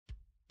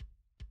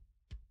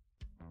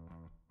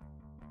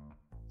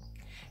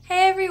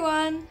Hey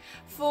everyone!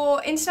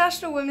 For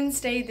International Women's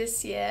Day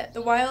this year,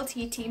 the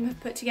YLT team have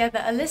put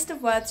together a list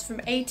of words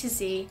from A to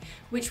Z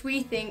which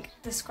we think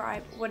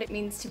describe what it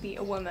means to be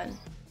a woman.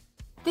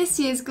 This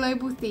year's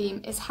global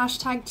theme is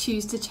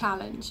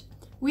 #ChooseToChallenge.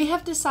 We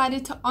have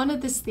decided to honour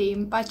this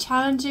theme by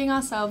challenging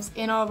ourselves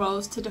in our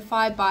roles to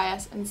defy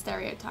bias and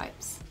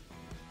stereotypes.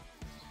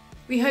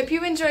 We hope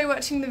you enjoy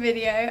watching the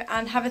video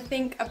and have a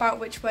think about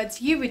which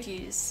words you would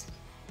use.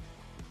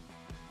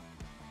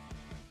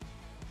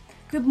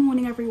 Good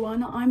morning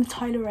everyone, I'm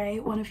Tyler Ray,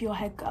 one of your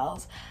head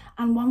girls,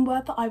 and one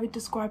word that I would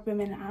describe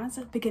women as,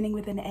 beginning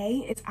with an A,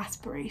 is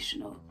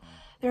aspirational.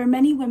 There are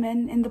many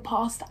women in the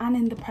past and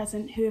in the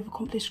present who have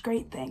accomplished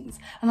great things,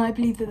 and I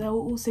believe that there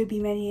will also be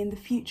many in the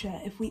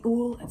future if we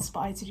all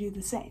aspire to do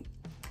the same.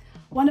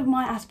 One of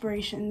my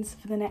aspirations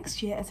for the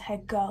next year as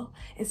head girl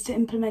is to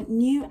implement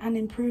new and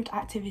improved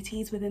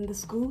activities within the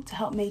school to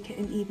help make it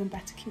an even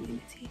better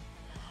community.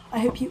 I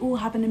hope you all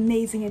have an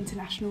amazing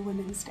International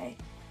Women's Day.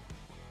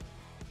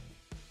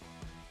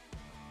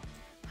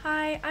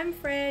 Hi, I'm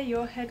Freya,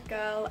 your head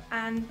girl,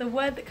 and the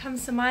word that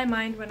comes to my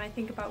mind when I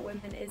think about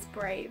women is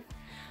brave.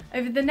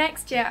 Over the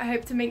next year, I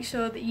hope to make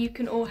sure that you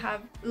can all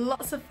have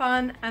lots of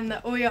fun and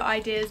that all your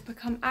ideas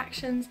become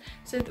actions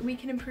so that we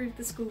can improve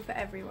the school for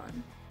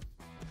everyone.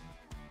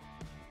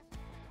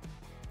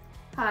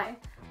 Hi,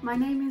 my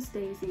name is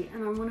Daisy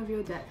and I'm one of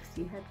your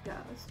Deputy Head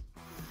Girls.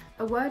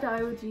 A word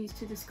I would use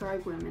to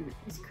describe women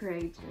is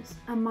courageous,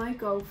 and my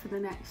goal for the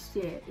next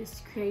year is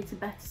to create a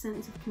better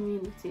sense of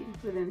community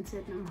within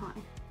Sydenham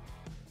High.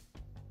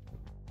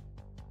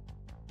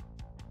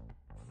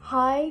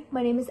 Hi,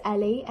 my name is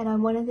Ellie and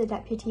I'm one of the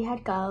Deputy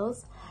Head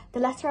Girls. The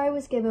letter I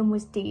was given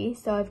was D,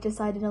 so I've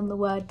decided on the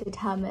word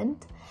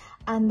determined,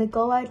 and the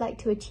goal I'd like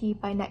to achieve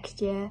by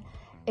next year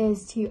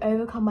is to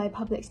overcome my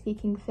public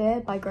speaking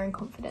fear by growing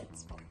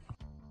confidence.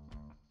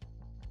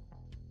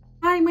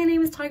 Hi, my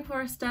name is Tyke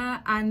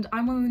Forrester and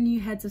I'm one of the new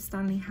heads of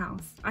Stanley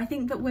House. I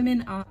think that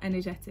women are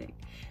energetic.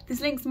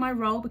 This links to my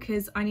role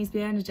because I need to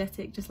be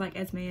energetic just like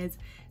Esme is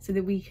so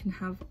that we can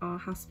have our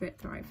house spirit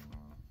thrive.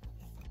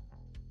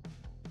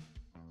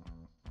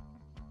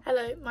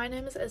 Hello, my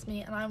name is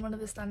Esme and I'm one of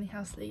the Stanley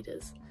House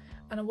leaders,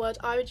 and a word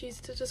I would use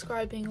to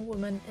describe being a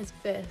woman is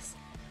fierce,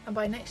 and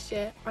by next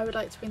year I would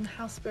like to bring the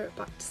house spirit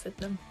back to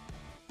Sydenham.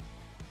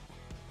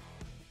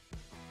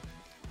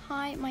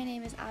 Hi, my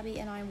name is Abby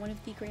and I'm one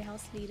of the Grey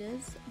House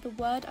leaders. The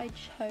word I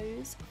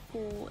chose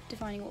for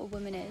defining what a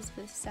woman is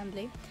for this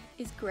assembly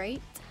is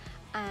great,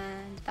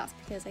 and that's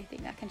because I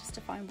think that can just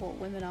define what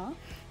women are.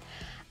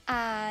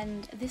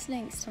 And this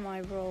links to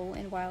my role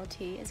in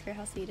YLT as Grey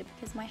House leader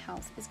because my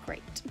house is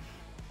great.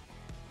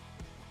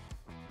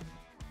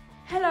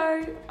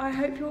 Hello, I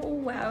hope you're all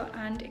well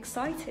and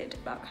excited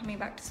about coming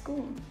back to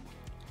school.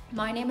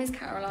 My name is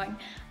Caroline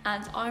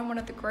and I'm one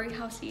of the Grey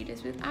House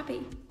leaders with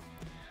Abby.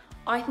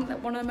 I think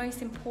that one of the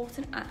most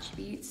important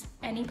attributes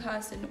any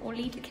person or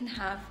leader can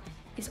have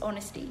is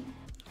honesty.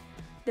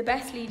 The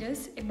best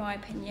leaders, in my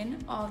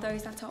opinion, are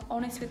those that are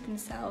honest with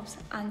themselves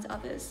and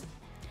others.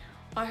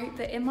 I hope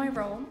that in my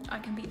role I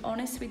can be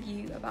honest with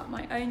you about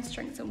my own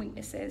strengths and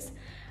weaknesses,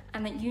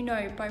 and that you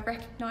know by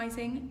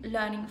recognising,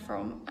 learning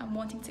from and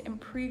wanting to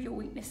improve your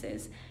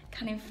weaknesses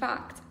can in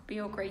fact be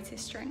your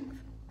greatest strength.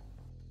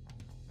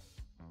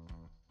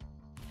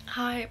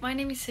 Hi, my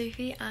name is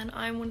Sophie and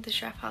I'm one of the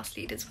Chef House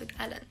leaders with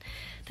Ellen.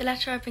 The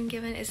letter I've been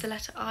given is the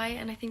letter I,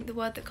 and I think the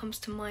word that comes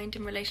to mind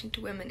in relation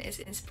to women is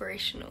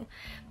inspirational.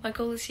 My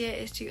goal this year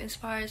is to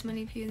inspire as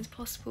many of you as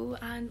possible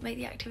and make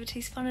the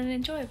activities fun and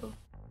enjoyable.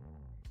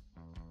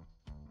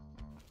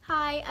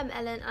 Hi, I'm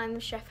Ellen, I'm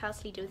the Chef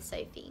House leader with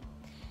Sophie.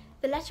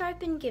 The letter I've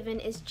been given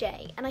is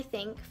J, and I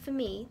think, for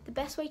me, the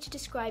best way to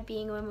describe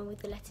being a woman with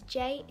the letter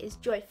J is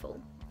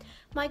joyful.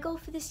 My goal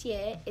for this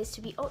year is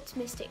to be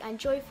optimistic and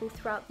joyful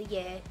throughout the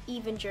year,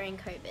 even during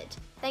COVID.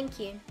 Thank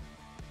you.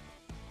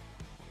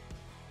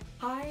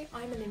 Hi,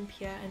 I'm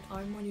Olympia and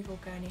I'm one of your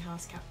Gurney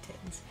House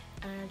captains,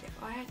 and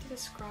if I had to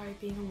describe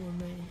being a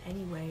woman in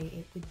any way,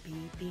 it would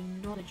be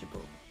being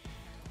knowledgeable.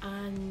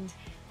 And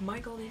my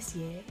goal this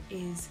year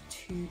is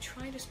to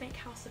try and just make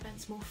house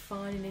events more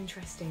fun and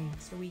interesting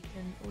so we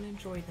can all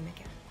enjoy them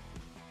again.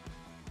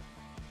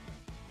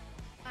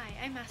 Hi,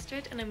 I'm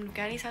Astrid and I'm one of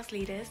Gurney's House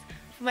leaders.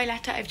 For my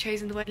letter I've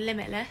chosen the word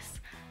limitless,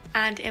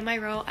 and in my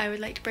role I would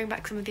like to bring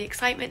back some of the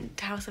excitement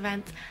to house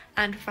events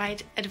and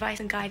provide advice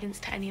and guidance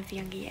to any of the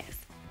younger years.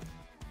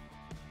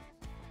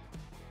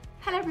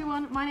 Hello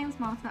everyone, my name is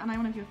Martha and I'm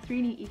one of your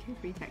 3 new Eco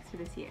Prefects for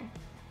this year.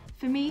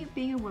 For me,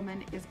 being a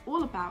woman is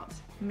all about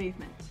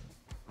movement.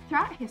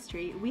 Throughout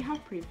history, we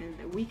have proven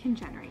that we can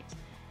generate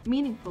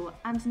meaningful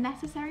and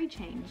necessary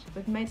change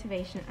with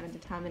motivation and a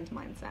determined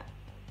mindset.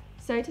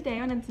 So today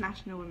on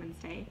International Women's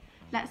Day,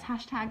 let's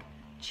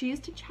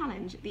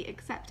 #ChooseToChallenge the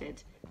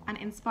accepted and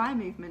inspire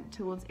movement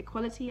towards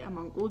equality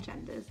among all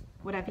genders,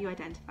 whatever you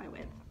identify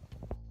with.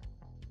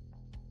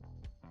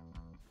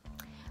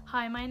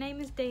 Hi, my name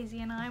is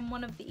Daisy and I'm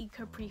one of the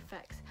Eco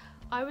Prefects.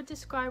 I would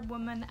describe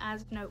women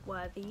as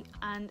noteworthy,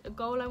 and a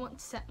goal I want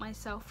to set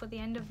myself for the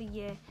end of the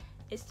year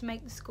is to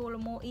make the school a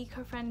more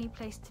eco-friendly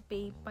place to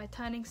be by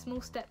turning small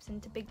steps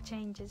into big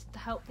changes to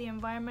help the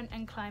environment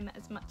and climate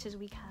as much as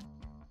we can.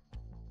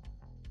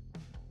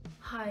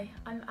 Hi,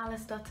 I'm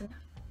Alice Dutton.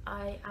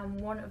 I am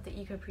one of the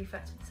eco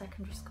prefects for the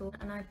secondary school,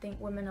 and I think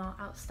women are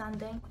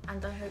outstanding,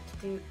 and I hope to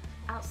do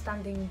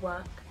outstanding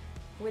work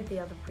with the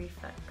other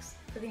prefects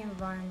for the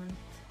environment.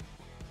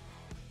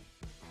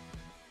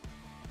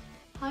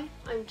 Hi,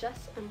 I'm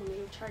Jess. I'm one of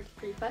your charity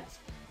prefects,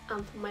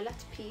 and for my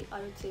letter P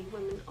I would say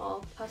women are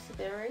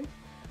persevering.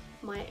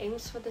 My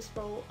aims for this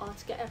role are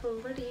to get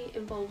everyone really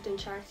involved in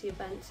charity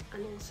events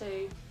and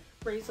also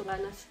raise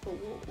awareness for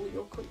what all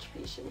your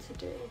contributions are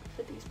doing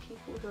for these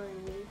people who are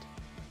in need.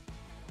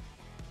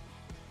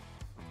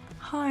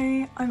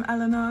 Hi, I'm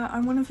Eleanor.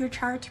 I'm one of your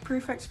charity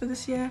prefects for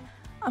this year,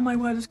 and my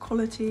word is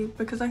quality,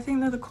 because I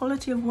think that the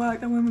quality of work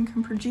that women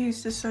can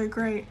produce is so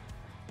great,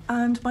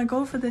 and my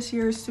goal for this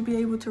year is to be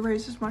able to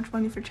raise as much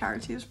money for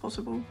charity as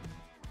possible.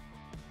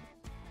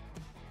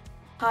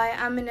 Hi,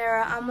 I'm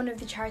Manira. I'm one of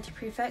the charity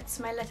prefects.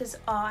 My letters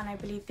are, and I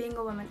believe being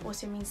a woman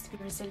also means to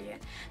be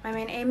resilient. My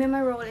main aim in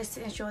my role is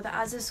to ensure that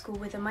as a school,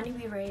 with the money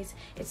we raise,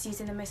 it's used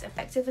in the most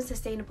effective and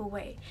sustainable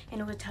way in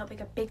order to help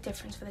make a big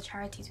difference for the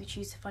charities we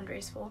choose to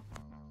fundraise for.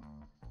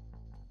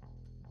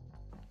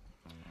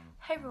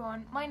 Hey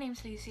everyone, my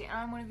name's Lucy and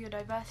I'm one of your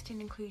diversity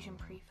and inclusion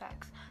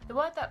prefects. The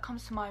word that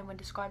comes to mind when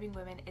describing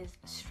women is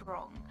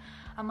strong.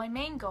 And my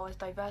main goal as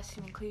diversity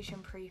and inclusion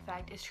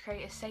prefect is to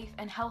create a safe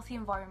and healthy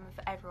environment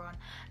for everyone,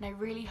 and I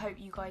really hope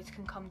you guys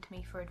can come to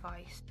me for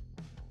advice.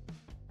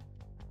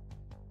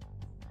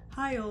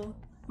 Hi all,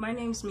 my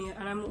name's Mia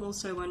and I'm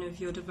also one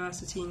of your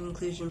diversity and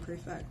inclusion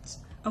prefects.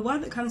 A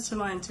word that comes to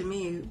mind to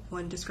me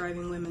when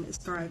describing women is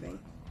thriving.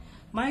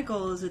 My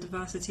goal as a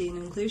diversity and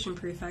inclusion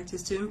prefect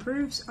is to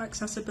improve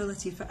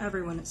accessibility for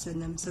everyone at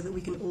Sydenham so that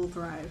we can all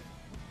thrive.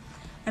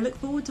 I look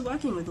forward to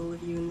working with all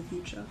of you in the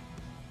future.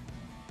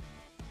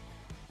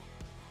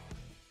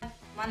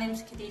 My name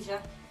is Khadija,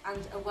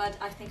 and a word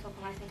I think of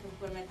when I think of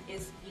women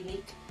is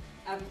unique.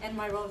 In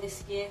my role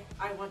this year,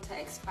 I want to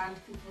expand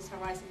people's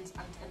horizons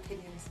and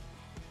opinions.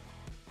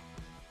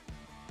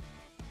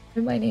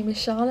 My name is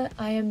Charlotte.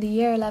 I am the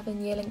Year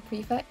 11 Yearling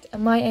Prefect,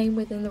 and my aim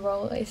within the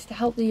role is to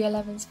help the Year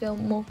 11s feel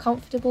more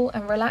comfortable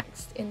and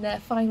relaxed in their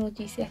final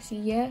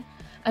GCSE year,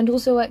 and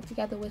also work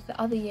together with the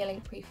other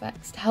Yearling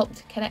Prefects to help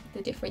to connect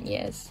the different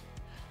years.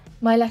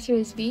 My letter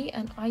is V,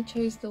 and I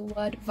chose the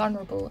word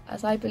vulnerable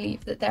as I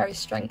believe that there is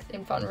strength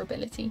in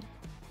vulnerability.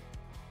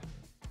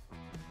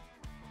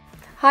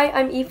 Hi,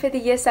 I'm Aoife, the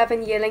Year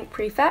 7 Yearling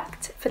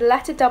Prefect. For the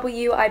letter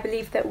W, I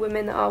believe that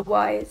women are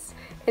wise.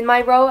 In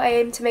my role, I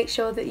aim to make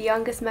sure that the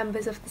youngest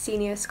members of the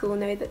senior school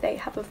know that they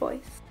have a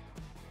voice.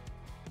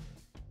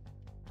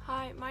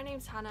 Hi, my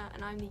name's Hannah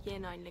and I'm the Year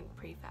 9 Link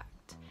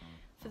Prefect.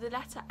 For the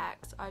letter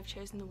X, I've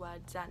chosen the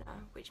word Zena,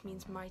 which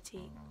means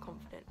mighty,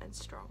 confident and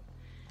strong.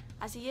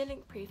 As a Year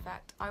Link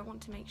Prefect, I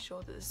want to make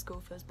sure that the school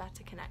feels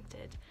better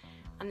connected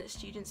and that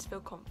students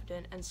feel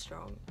confident and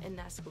strong in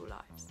their school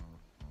lives.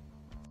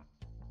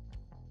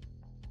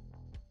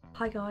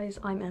 Hi guys,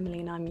 I'm Emily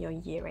and I'm your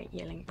Year 8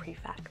 Yearling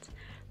Prefect.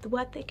 The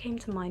word that came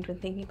to mind when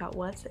thinking about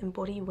words that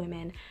embody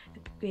women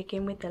that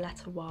begin with the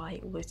letter Y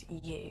was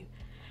you.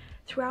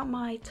 Throughout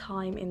my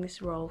time in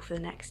this role for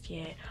the next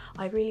year,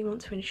 I really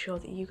want to ensure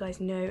that you guys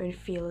know and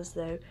feel as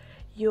though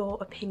your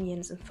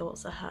opinions and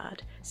thoughts are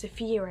heard. So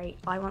for Year 8,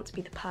 I want to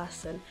be the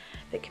person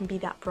that can be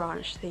that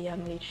branch to the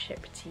young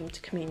leadership team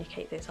to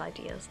communicate those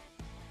ideas.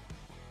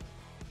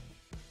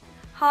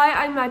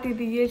 Hi, I'm Maddie,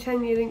 the Year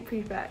 10 Yearling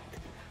Prefect.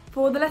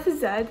 For the letter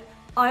Z,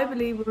 I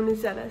believe women are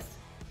zealous,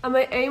 and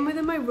my aim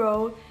within my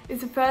role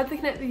is to further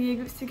connect the year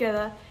groups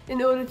together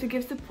in order to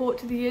give support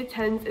to the Year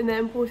 10s in their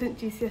important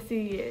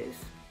GCSE years.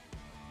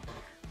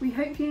 We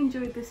hope you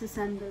enjoyed this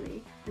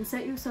assembly and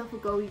set yourself a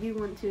goal you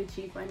want to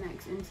achieve by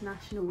next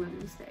International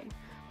Women's Day.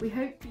 We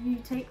hope you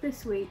take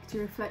this week to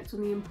reflect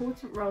on the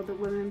important role that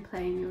women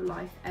play in your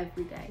life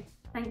every day.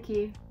 Thank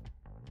you.